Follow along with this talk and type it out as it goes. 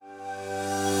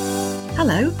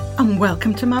Hello and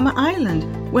welcome to Mama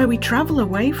Island, where we travel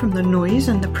away from the noise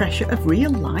and the pressure of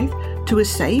real life to a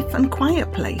safe and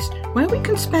quiet place where we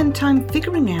can spend time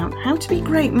figuring out how to be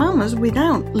great mamas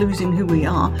without losing who we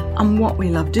are and what we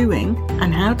love doing,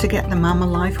 and how to get the mama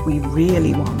life we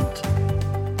really want.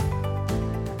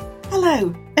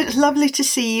 Hello, it's lovely to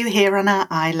see you here on our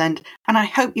island, and I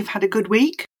hope you've had a good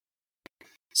week.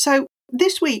 So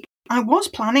this week I was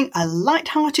planning a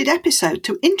light-hearted episode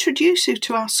to introduce you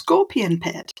to our scorpion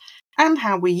pit and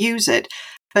how we use it,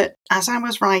 but as I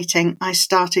was writing, I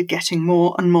started getting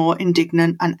more and more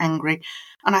indignant and angry,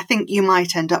 and I think you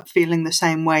might end up feeling the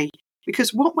same way,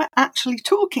 because what we're actually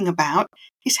talking about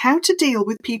is how to deal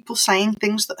with people saying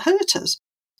things that hurt us.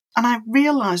 And I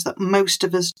realise that most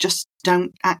of us just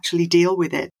don't actually deal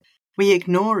with it. We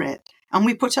ignore it, and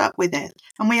we put up with it,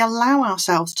 and we allow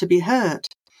ourselves to be hurt.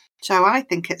 So I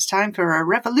think it's time for a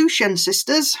revolution,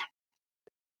 sisters.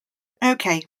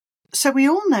 Okay, so we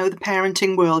all know the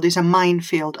parenting world is a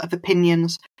minefield of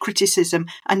opinions, criticism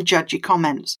and judgy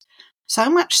comments.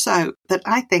 So much so that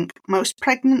I think most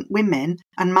pregnant women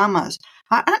and mamas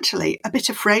are actually a bit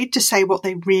afraid to say what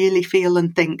they really feel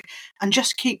and think, and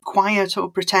just keep quiet or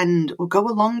pretend or go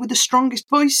along with the strongest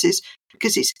voices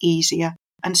because it's easier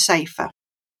and safer.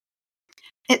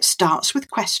 It starts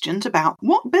with questions about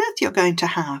what birth you're going to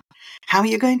have, how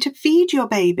you're going to feed your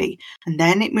baby, and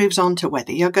then it moves on to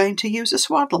whether you're going to use a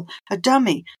swaddle, a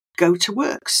dummy, go to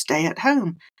work, stay at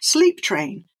home, sleep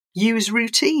train, use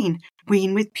routine,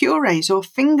 wean with purees or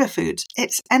finger foods.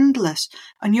 It's endless,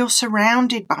 and you're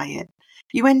surrounded by it.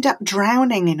 You end up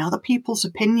drowning in other people's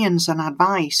opinions and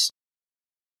advice.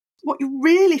 What you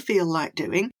really feel like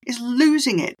doing is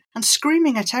losing it and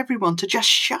screaming at everyone to just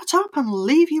shut up and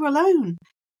leave you alone.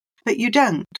 But you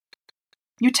don't.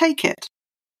 You take it.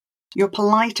 You're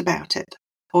polite about it,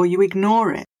 or you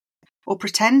ignore it, or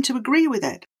pretend to agree with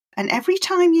it. And every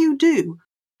time you do,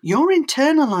 you're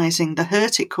internalising the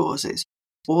hurt it causes,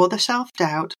 or the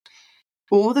self-doubt,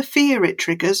 or the fear it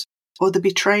triggers, or the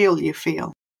betrayal you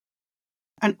feel.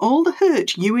 And all the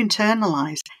hurt you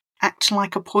internalise acts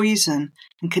like a poison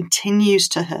and continues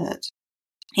to hurt.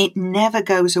 It never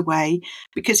goes away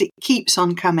because it keeps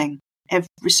on coming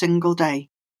every single day.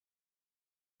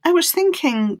 I was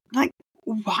thinking,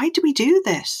 why do we do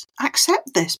this?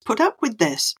 Accept this, put up with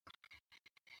this.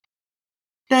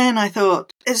 Then I thought,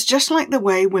 it's just like the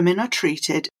way women are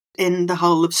treated in the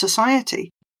whole of society.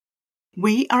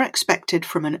 We are expected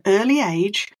from an early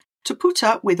age to put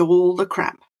up with all the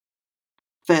crap.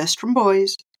 First from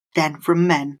boys, then from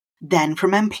men, then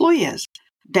from employers,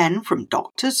 then from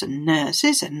doctors and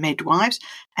nurses and midwives,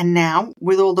 and now,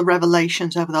 with all the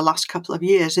revelations over the last couple of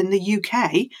years in the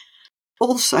UK,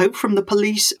 also from the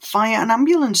police, fire and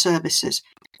ambulance services,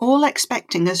 all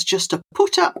expecting us just to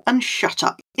put up and shut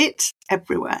up. It's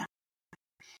everywhere.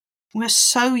 We're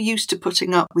so used to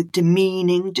putting up with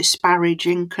demeaning,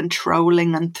 disparaging,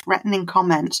 controlling and threatening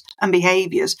comments and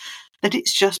behaviours that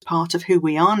it's just part of who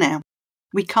we are now.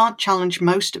 We can't challenge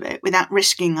most of it without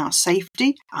risking our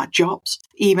safety, our jobs,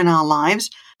 even our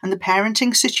lives, and the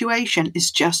parenting situation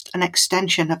is just an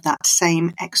extension of that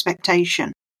same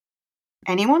expectation.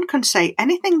 Anyone can say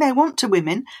anything they want to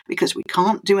women because we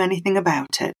can't do anything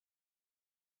about it.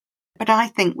 But I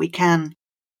think we can.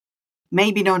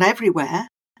 Maybe not everywhere,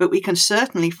 but we can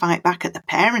certainly fight back at the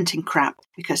parenting crap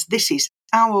because this is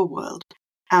our world,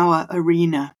 our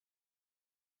arena.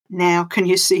 Now, can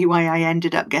you see why I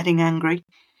ended up getting angry?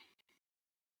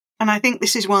 And I think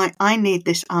this is why I need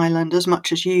this island as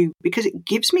much as you, because it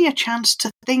gives me a chance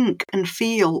to think and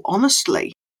feel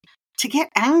honestly, to get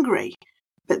angry.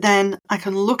 But then I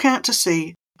can look out to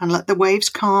sea and let the waves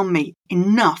calm me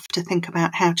enough to think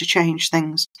about how to change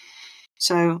things.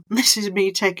 So this is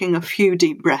me taking a few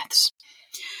deep breaths.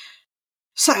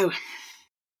 So,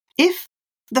 if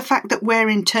the fact that we're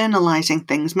internalising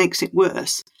things makes it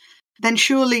worse, then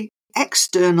surely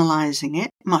externalising it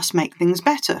must make things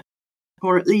better,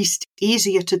 or at least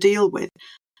easier to deal with,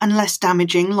 and less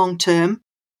damaging long term.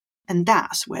 And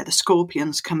that's where the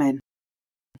scorpions come in.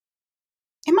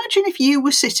 Imagine if you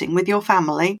were sitting with your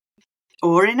family,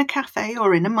 or in a cafe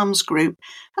or in a mum's group,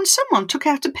 and someone took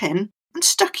out a pin and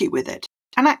stuck you with it,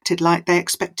 and acted like they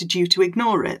expected you to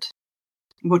ignore it.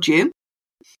 Would you?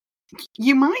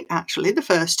 You might actually the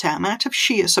first time out of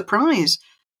sheer surprise,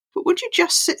 but would you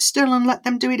just sit still and let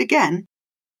them do it again?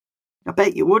 I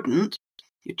bet you wouldn't.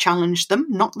 You'd challenge them,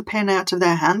 knock the pin out of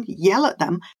their hand, yell at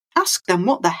them, ask them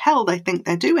what the hell they think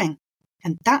they're doing.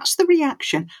 And that's the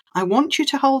reaction I want you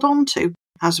to hold on to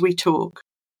as we talk.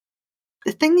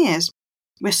 The thing is,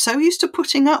 we're so used to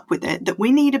putting up with it that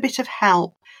we need a bit of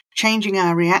help changing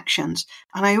our reactions,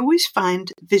 and I always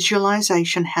find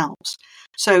visualization helps.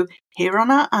 So here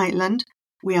on our island,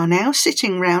 we are now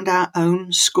sitting round our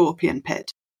own scorpion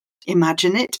pit.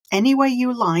 Imagine it any way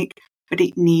you like, but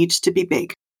it needs to be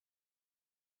big.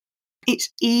 It's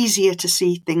easier to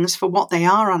see things for what they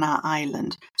are on our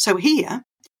island. So here,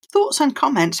 thoughts and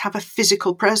comments have a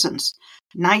physical presence.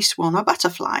 Nice ones are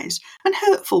butterflies, and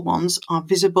hurtful ones are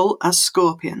visible as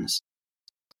scorpions.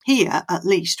 Here, at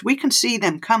least, we can see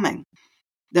them coming,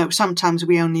 though sometimes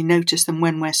we only notice them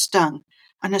when we're stung.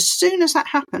 And as soon as that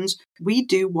happens, we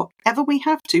do whatever we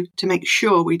have to make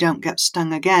sure we don't get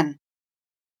stung again.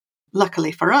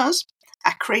 Luckily for us,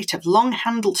 a crate of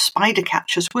long-handled spider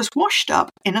catchers was washed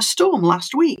up in a storm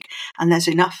last week, and there's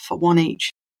enough for one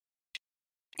each.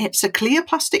 It's a clear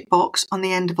plastic box on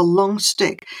the end of a long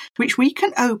stick, which we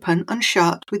can open and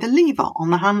shut with a lever on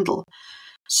the handle.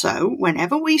 So,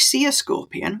 whenever we see a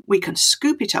scorpion, we can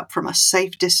scoop it up from a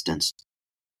safe distance.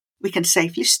 We can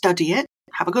safely study it,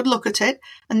 have a good look at it,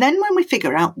 and then when we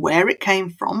figure out where it came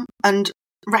from and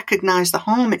recognise the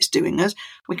harm it's doing us,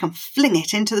 we can fling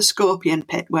it into the scorpion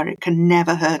pit where it can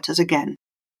never hurt us again.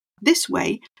 This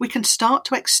way, we can start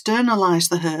to externalise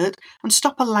the hurt and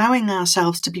stop allowing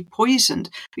ourselves to be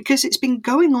poisoned because it's been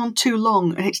going on too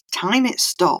long and it's time it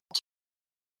stopped.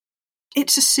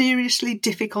 It's a seriously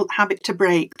difficult habit to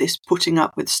break, this putting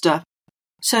up with stuff.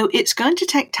 So it's going to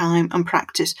take time and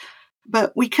practice,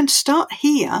 but we can start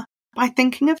here by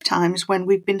thinking of times when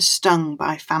we've been stung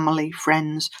by family,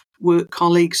 friends, work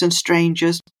colleagues and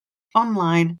strangers,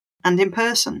 online and in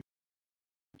person.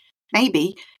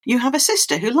 Maybe you have a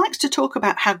sister who likes to talk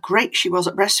about how great she was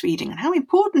at breastfeeding and how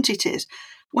important it is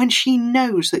when she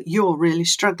knows that you're really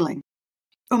struggling.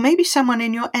 Or maybe someone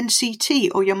in your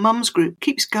NCT or your mum's group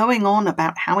keeps going on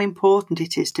about how important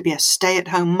it is to be a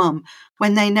stay-at-home mum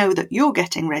when they know that you're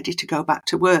getting ready to go back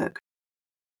to work.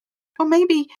 Or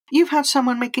maybe you've had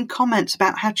someone making comments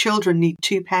about how children need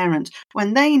two parents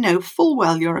when they know full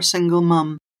well you're a single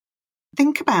mum.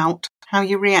 Think about how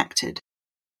you reacted.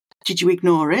 Did you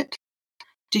ignore it?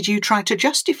 Did you try to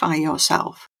justify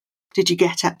yourself? Did you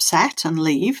get upset and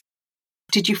leave?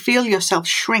 Did you feel yourself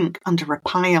shrink under a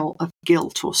pile of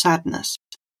guilt or sadness?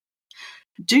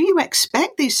 Do you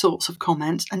expect these sorts of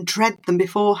comments and dread them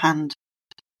beforehand,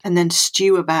 and then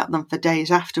stew about them for days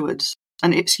afterwards?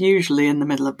 And it's usually in the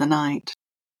middle of the night.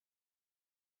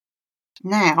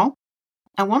 Now,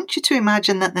 I want you to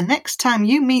imagine that the next time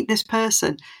you meet this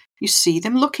person, you see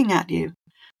them looking at you,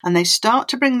 and they start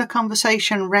to bring the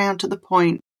conversation round to the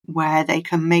point where they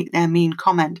can make their mean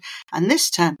comment. And this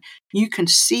time, you can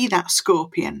see that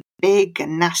scorpion, big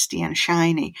and nasty and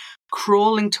shiny,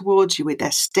 crawling towards you with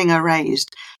their stinger raised.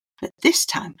 But this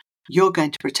time, you're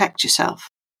going to protect yourself.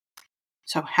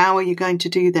 So how are you going to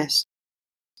do this?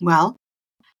 Well,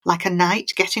 like a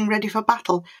knight getting ready for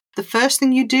battle, the first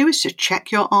thing you do is to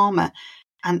check your armour.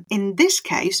 And in this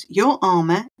case, your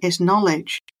armour is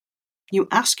knowledge. You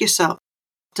ask yourself,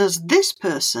 does this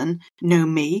person know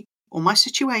me or my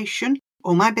situation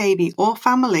or my baby or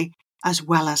family as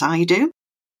well as I do?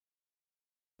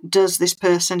 Does this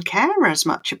person care as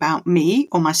much about me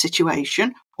or my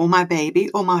situation or my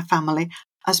baby or my family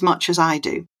as much as I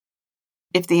do?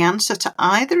 If the answer to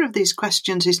either of these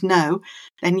questions is no,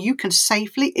 then you can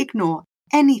safely ignore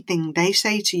anything they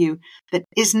say to you that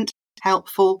isn't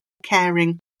helpful,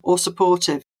 caring, or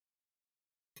supportive.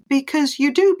 Because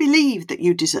you do believe that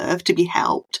you deserve to be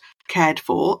helped, cared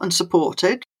for, and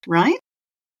supported, right?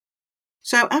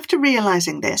 So after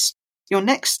realising this, your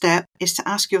next step is to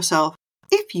ask yourself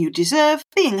if you deserve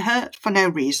being hurt for no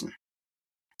reason.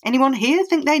 Anyone here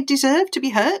think they deserve to be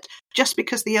hurt just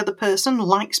because the other person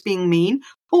likes being mean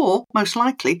or, most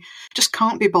likely, just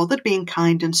can't be bothered being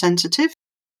kind and sensitive?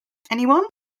 Anyone?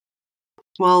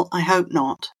 Well, I hope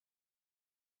not.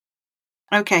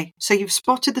 Okay, so you've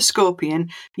spotted the scorpion,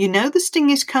 you know the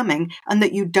sting is coming and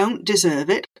that you don't deserve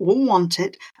it or want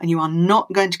it, and you are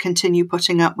not going to continue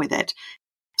putting up with it.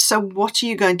 So what are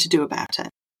you going to do about it?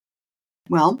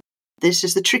 Well, this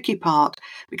is the tricky part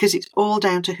because it's all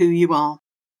down to who you are.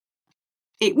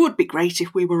 It would be great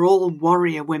if we were all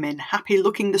warrior women, happy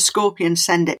looking the scorpion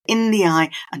sender in the eye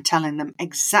and telling them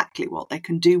exactly what they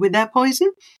can do with their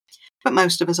poison. But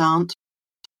most of us aren't.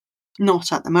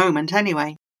 Not at the moment,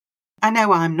 anyway. I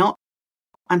know I'm not.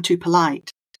 I'm too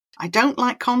polite. I don't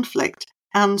like conflict,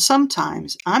 and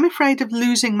sometimes I'm afraid of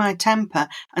losing my temper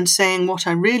and saying what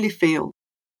I really feel.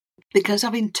 Because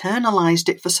I've internalised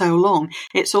it for so long,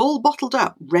 it's all bottled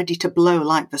up, ready to blow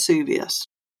like Vesuvius.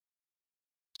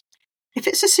 If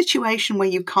it's a situation where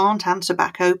you can't answer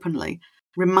back openly,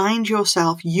 remind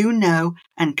yourself you know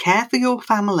and care for your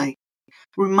family.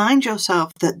 Remind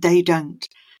yourself that they don't.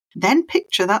 Then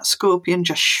picture that scorpion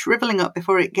just shriveling up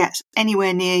before it gets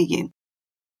anywhere near you.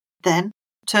 Then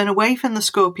turn away from the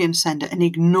scorpion sender and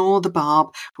ignore the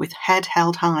barb with head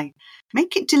held high.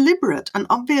 Make it deliberate and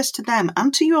obvious to them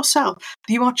and to yourself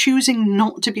that you are choosing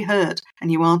not to be hurt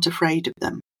and you aren't afraid of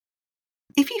them.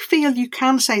 If you feel you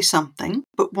can say something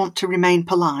but want to remain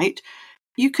polite,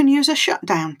 you can use a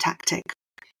shutdown tactic.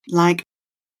 Like,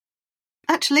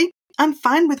 actually, I'm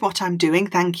fine with what I'm doing,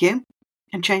 thank you,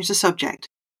 and change the subject.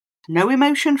 No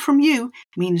emotion from you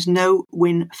means no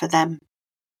win for them.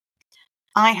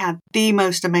 I had the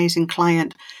most amazing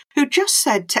client who just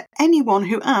said to anyone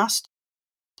who asked,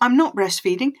 I'm not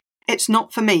breastfeeding, it's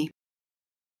not for me.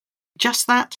 Just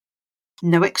that.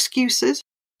 No excuses,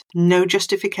 no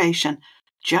justification,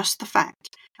 just the fact.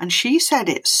 And she said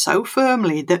it so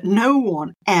firmly that no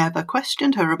one ever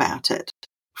questioned her about it.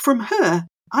 From her,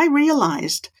 I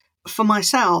realised for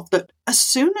myself that as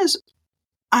soon as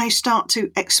I start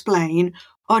to explain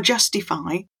or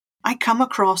justify, I come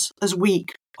across as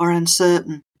weak or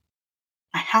uncertain.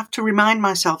 I have to remind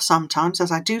myself sometimes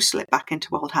as I do slip back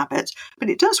into old habits, but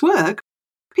it does work.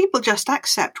 People just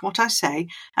accept what I say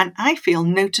and I feel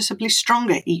noticeably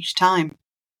stronger each time.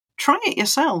 Try it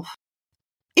yourself.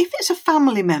 If it's a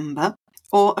family member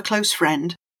or a close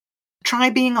friend, try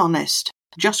being honest,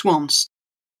 just once.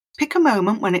 Pick a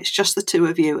moment when it's just the two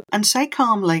of you and say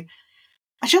calmly,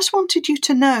 I just wanted you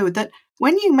to know that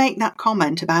when you make that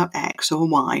comment about X or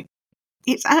Y,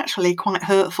 it's actually quite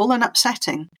hurtful and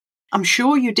upsetting. I'm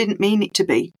sure you didn't mean it to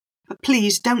be, but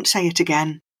please don't say it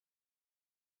again.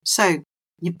 So,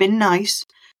 you've been nice.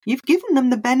 You've given them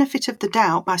the benefit of the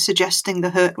doubt by suggesting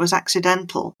the hurt was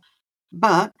accidental,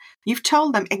 but you've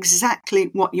told them exactly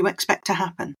what you expect to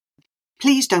happen.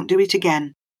 Please don't do it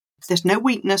again. There's no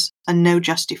weakness and no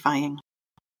justifying.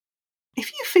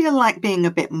 If you feel like being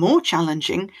a bit more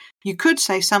challenging, you could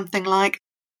say something like,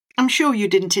 I'm sure you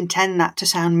didn't intend that to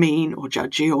sound mean or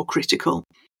judgy or critical.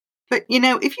 But,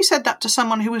 if you said that to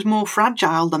someone who was more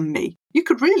fragile than me, you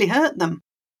could really hurt them.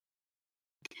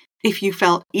 If you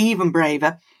felt even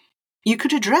braver, you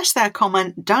could address their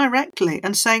comment directly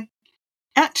and say,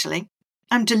 actually,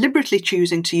 I'm deliberately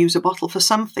choosing to use a bottle for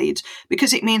some feeds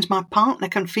because it means my partner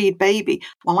can feed baby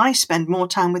while I spend more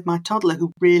time with my toddler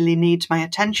who really needs my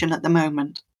attention at the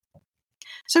moment.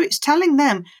 So it's telling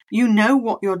them you know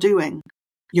what you're doing.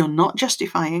 You're not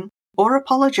justifying or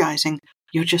apologising.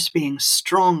 You're just being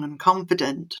strong and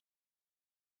confident.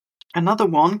 Another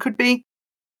one could be,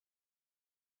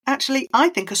 actually, I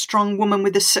think a strong woman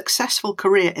with a successful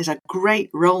career is a great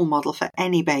role model for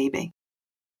any baby.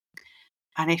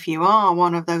 And if you are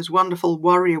one of those wonderful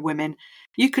warrior women,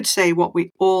 you could say what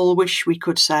we all wish we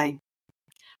could say.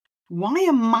 Why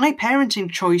are my parenting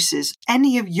choices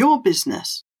any of your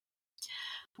business?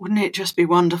 Wouldn't it just be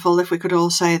wonderful if we could all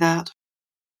say that?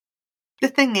 The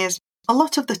thing is, a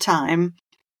lot of the time,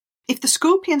 if the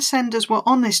scorpion senders were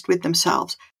honest with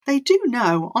themselves, they do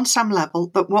know on some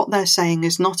level that what they're saying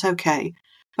is not okay,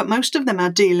 but most of them are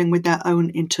dealing with their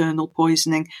own internal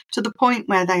poisoning to the point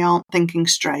where they aren't thinking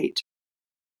straight.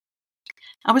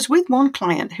 I was with one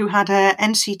client who had a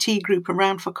NCT group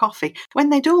around for coffee when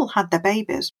they'd all had their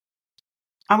babies.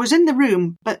 I was in the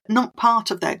room, but not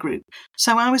part of their group,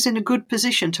 so I was in a good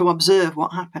position to observe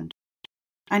what happened.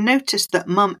 I noticed that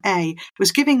Mum A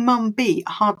was giving Mum B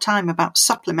a hard time about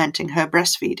supplementing her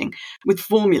breastfeeding with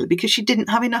formula because she didn't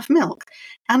have enough milk,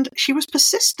 and she was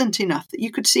persistent enough that you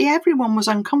could see everyone was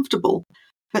uncomfortable,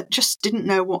 but just didn't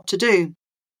know what to do.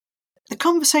 The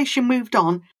conversation moved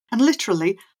on, and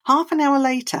literally, half an hour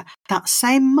later, that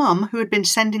same mum who had been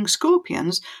sending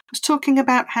scorpions was talking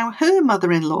about how her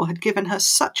mother-in-law had given her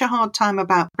such a hard time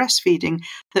about breastfeeding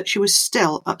that she was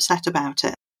still upset about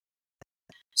it.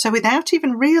 So without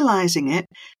even realising it,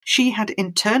 she had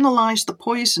internalised the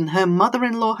poison her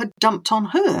mother-in-law had dumped on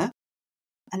her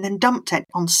and then dumped it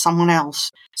on someone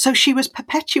else. So she was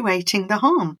perpetuating the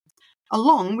harm,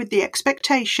 along with the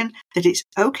expectation that it's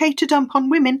okay to dump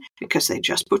on women because they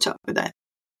just put up with it.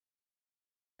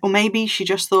 Or maybe she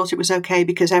just thought it was okay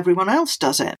because everyone else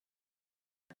does it.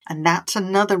 And that's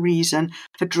another reason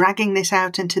for dragging this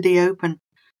out into the open,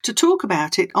 to talk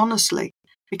about it honestly.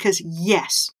 Because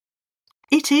yes,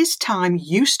 it is time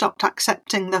you stopped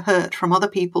accepting the hurt from other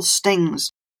people's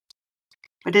stings.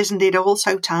 But isn't it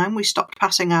also time we stopped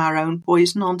passing our own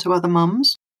poison on to other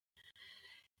mums?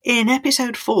 In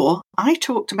episode 4, I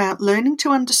talked about learning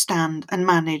to understand and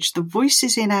manage the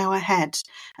voices in our heads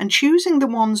and choosing the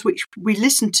ones which we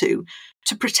listen to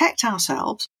protect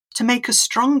ourselves, to make us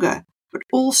stronger, but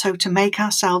also to make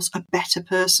ourselves a better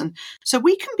person. So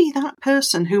we can be that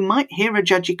person who might hear a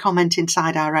judgy comment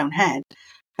inside our own head,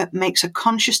 but makes a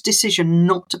conscious decision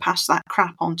not to pass that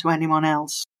crap on to anyone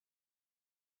else.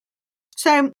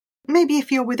 So, maybe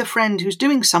if you're with a friend who's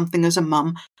doing something as a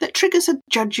mum that triggers a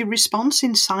judgy response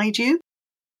inside you,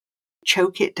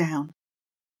 choke it down.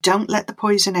 Don't let the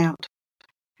poison out.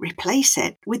 Replace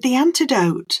it with the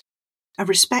antidote. A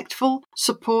respectful,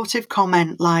 supportive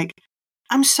comment like,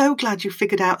 "I'm so glad you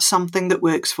figured out something that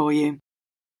works for you."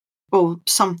 Or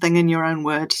something in your own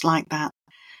words like that.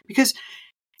 Because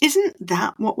isn't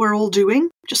that what we're all doing?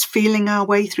 Just feeling our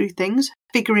way through things,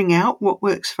 figuring out what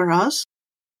works for us?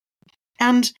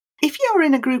 And if you're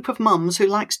in a group of mums who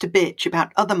likes to bitch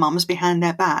about other mums behind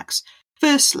their backs,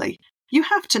 firstly, you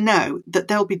have to know that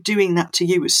they'll be doing that to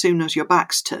you as soon as your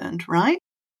back's turned, right?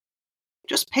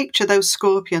 Just picture those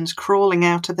scorpions crawling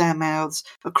out of their mouths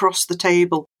across the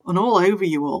table and all over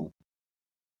you all.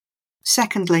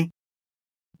 Secondly,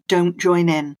 don't join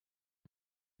in.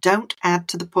 Don't add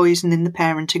to the poison in the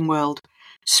parenting world.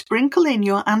 Sprinkle in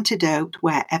your antidote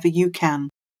wherever you can.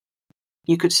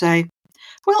 You could say,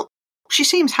 "Well, she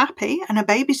seems happy and her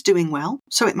baby's doing well,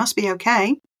 so it must be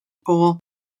okay." Or,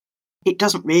 "It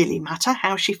doesn't really matter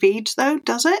how she feeds though,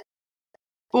 does it?"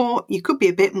 Or you could be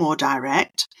a bit more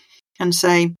direct and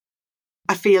say,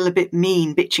 "I feel a bit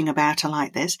mean bitching about her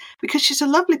like this because she's a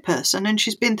lovely person and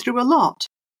she's been through a lot."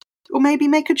 Or maybe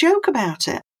make a joke about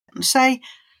it and say,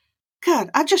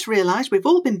 "God, I just realised we've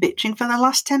all been bitching for the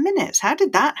last 10 minutes. How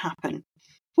did that happen?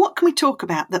 What can we talk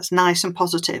about that's nice and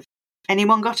positive?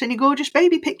 Anyone got any gorgeous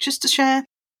baby pictures to share?"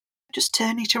 Just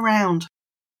turn it around.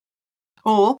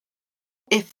 Or,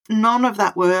 if none of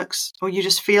that works, or you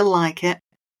just feel like it,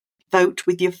 vote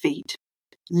with your feet.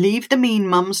 Leave the mean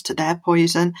mums to their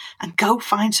poison and go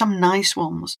find some nice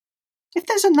ones. If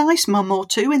there's a nice mum or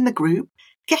two in the group,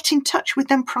 get in touch with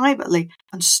them privately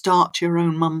and start your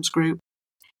own mums group.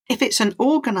 If it's an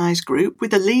organised group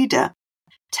with a leader,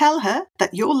 tell her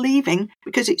that you're leaving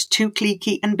because it's too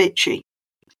cliquey and bitchy.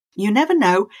 You never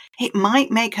know, it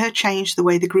might make her change the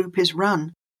way the group is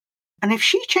run. And if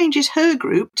she changes her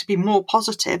group to be more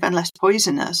positive and less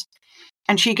poisonous,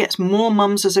 and she gets more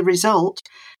mums as a result,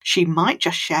 she might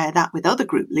just share that with other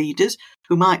group leaders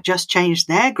who might just change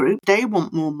their group. They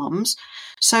want more mums.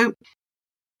 So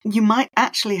you might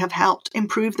actually have helped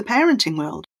improve the parenting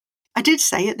world. I did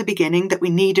say at the beginning that we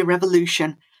need a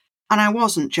revolution, and I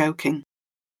wasn't joking.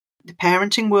 The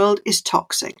parenting world is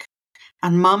toxic,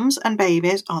 and mums and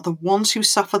babies are the ones who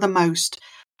suffer the most,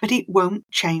 but it won't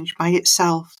change by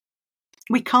itself.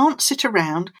 We can't sit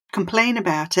around, complain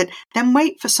about it, then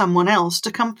wait for someone else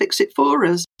to come fix it for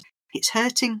us. It's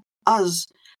hurting us,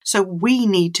 so we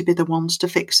need to be the ones to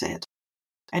fix it.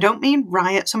 I don't mean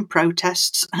riots and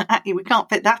protests. We can't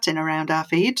fit that in around our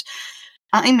feeds.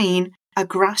 I mean a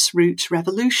grassroots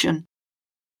revolution.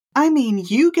 I mean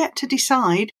you get to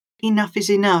decide enough is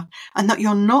enough and that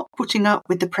you're not putting up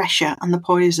with the pressure and the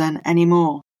poison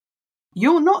anymore.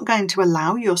 You're not going to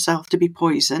allow yourself to be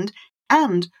poisoned,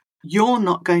 and you're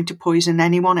not going to poison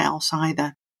anyone else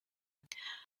either.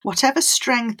 Whatever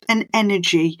strength and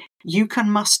energy you can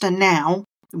muster now,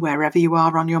 wherever you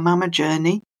are on your mama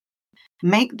journey,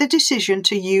 make the decision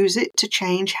to use it to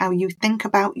change how you think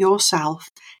about yourself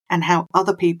and how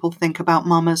other people think about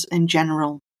mamas in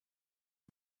general.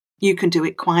 You can do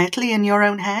it quietly in your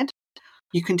own head,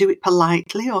 you can do it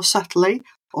politely or subtly,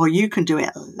 or you can do it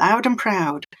loud and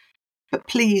proud. But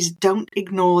please don't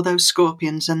ignore those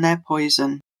scorpions and their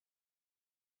poison.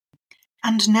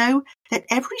 And know that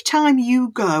every time you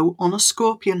go on a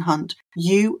scorpion hunt,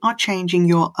 you are changing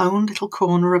your own little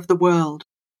corner of the world.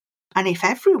 And if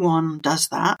everyone does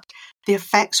that, the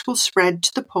effects will spread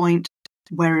to the point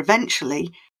where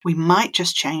eventually we might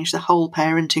just change the whole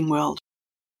parenting world.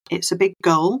 It's a big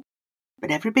goal, but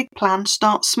every big plan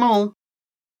starts small.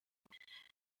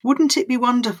 Wouldn't it be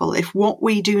wonderful if what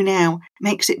we do now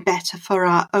makes it better for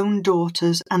our own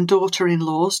daughters and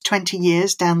daughter-in-laws 20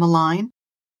 years down the line?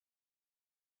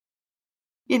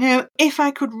 You know, if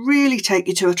I could really take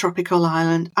you to a tropical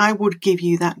island, I would give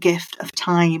you that gift of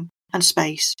time and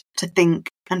space to think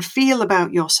and feel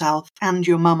about yourself and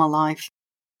your mama life.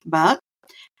 But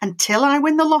until I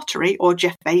win the lottery or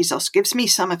Jeff Bezos gives me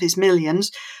some of his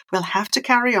millions, we'll have to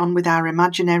carry on with our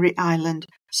imaginary island,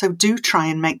 so do try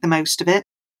and make the most of it.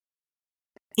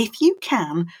 If you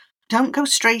can, don't go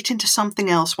straight into something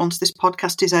else once this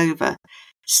podcast is over.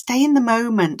 Stay in the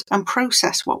moment and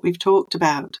process what we've talked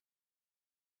about.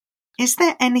 Is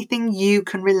there anything you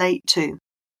can relate to?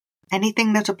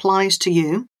 Anything that applies to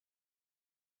you?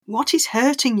 What is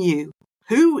hurting you?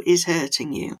 Who is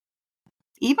hurting you?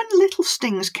 Even little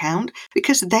stings count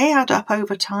because they add up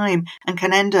over time and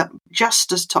can end up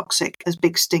just as toxic as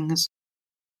big stings.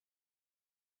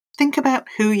 think about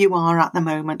who you are at the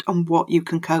moment and what you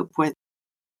can cope with.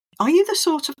 Are you the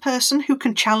sort of person who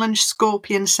can challenge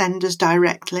scorpion senders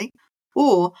directly?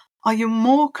 Or are you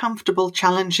more comfortable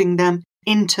challenging them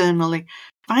internally,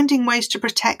 finding ways to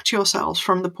protect yourselves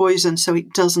from the poison so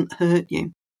it doesn't hurt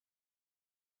you?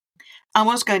 I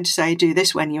was going to say do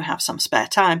this when you have some spare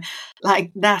time,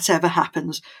 like that ever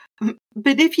happens.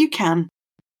 But if you can,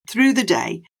 through the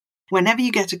day, whenever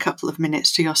you get a couple of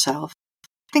minutes to yourself,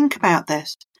 think about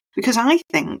this, because I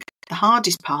think the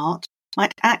hardest part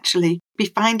might actually be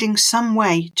finding some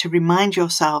way to remind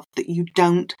yourself that you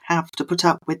don't have to put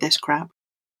up with this crap,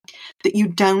 that you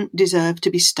don't deserve to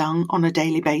be stung on a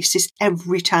daily basis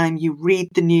every time you read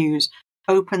the news,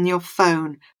 open your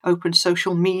phone, open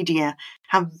social media,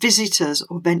 have visitors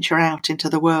or venture out into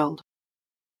the world.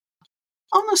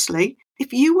 Honestly,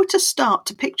 if you were to start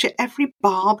to picture every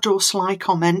barbed or sly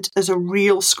comment as a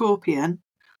real scorpion,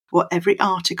 or every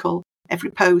article, every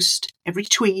post, every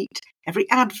tweet, every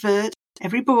advert,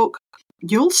 every book,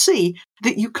 you'll see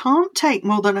that you can't take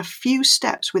more than a few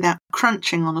steps without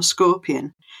crunching on a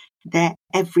scorpion. They're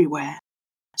everywhere.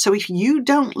 So if you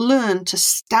don't learn to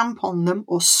stamp on them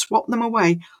or swat them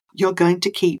away, you're going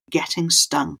to keep getting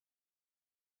stung.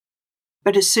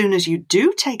 But as soon as you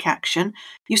do take action,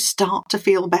 you start to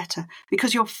feel better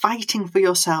because you're fighting for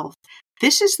yourself.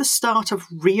 This is the start of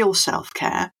real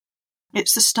self-care.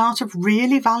 It's the start of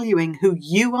really valuing who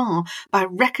you are by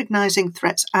recognizing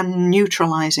threats and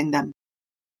neutralizing them.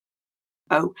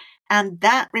 Oh, and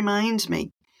that reminds me.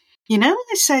 You know,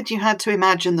 I said you had to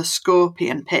imagine the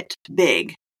scorpion pit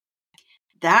big.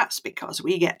 That's because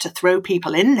we get to throw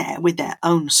people in there with their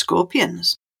own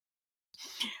scorpions.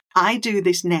 I do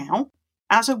this now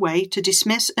as a way to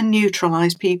dismiss and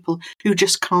neutralize people who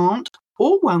just can't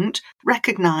or won't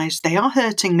recognize they are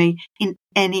hurting me in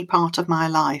any part of my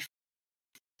life.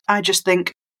 I just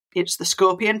think, it's the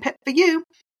scorpion pit for you,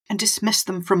 and dismiss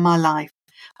them from my life.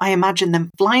 I imagine them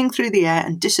flying through the air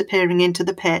and disappearing into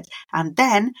the pit, and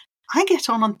then I get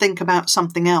on and think about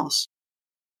something else.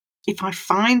 If I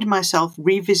find myself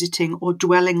revisiting or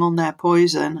dwelling on their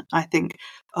poison, I think,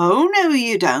 oh no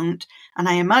you don't, and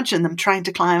I imagine them trying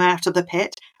to climb out of the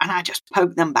pit, and I just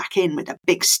poke them back in with a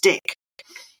big stick.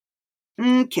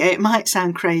 Okay, it might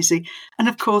sound crazy, and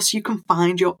of course you can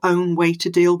find your own way to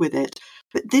deal with it,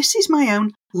 but this is my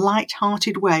own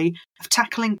light-hearted way of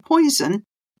tackling poison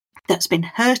that's been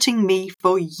hurting me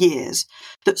for years,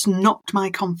 that's knocked my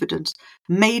confidence,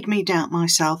 made me doubt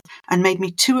myself, and made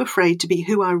me too afraid to be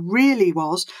who I really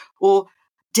was or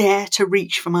dare to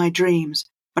reach for my dreams.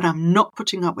 But I'm not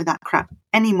putting up with that crap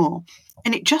anymore.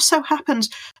 And it just so happens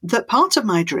that part of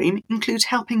my dream includes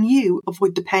helping you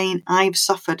avoid the pain I've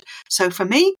suffered. So for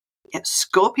me, it's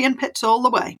scorpion pits all the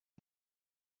way.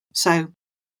 So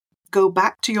go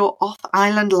back to your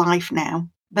off-island life now,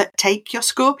 but take your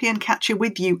scorpion catcher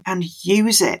with you and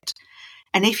use it.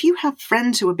 And if you have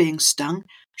friends who are being stung,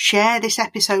 share this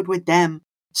episode with them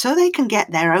so they can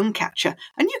get their own catcher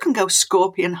and you can go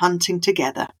scorpion hunting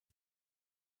together.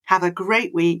 Have a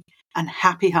great week and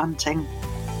happy hunting.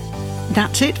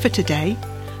 That's it for today,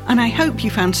 and I hope you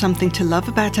found something to love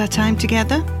about our time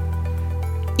together.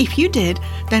 If you did,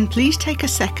 then please take a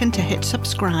second to hit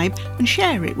subscribe and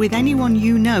share it with anyone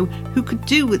you know who could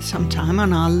do with some time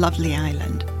on our lovely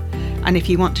island. And if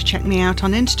you want to check me out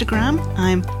on Instagram,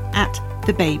 I'm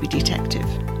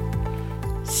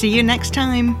 @TheBabyDetective. See you next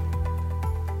time.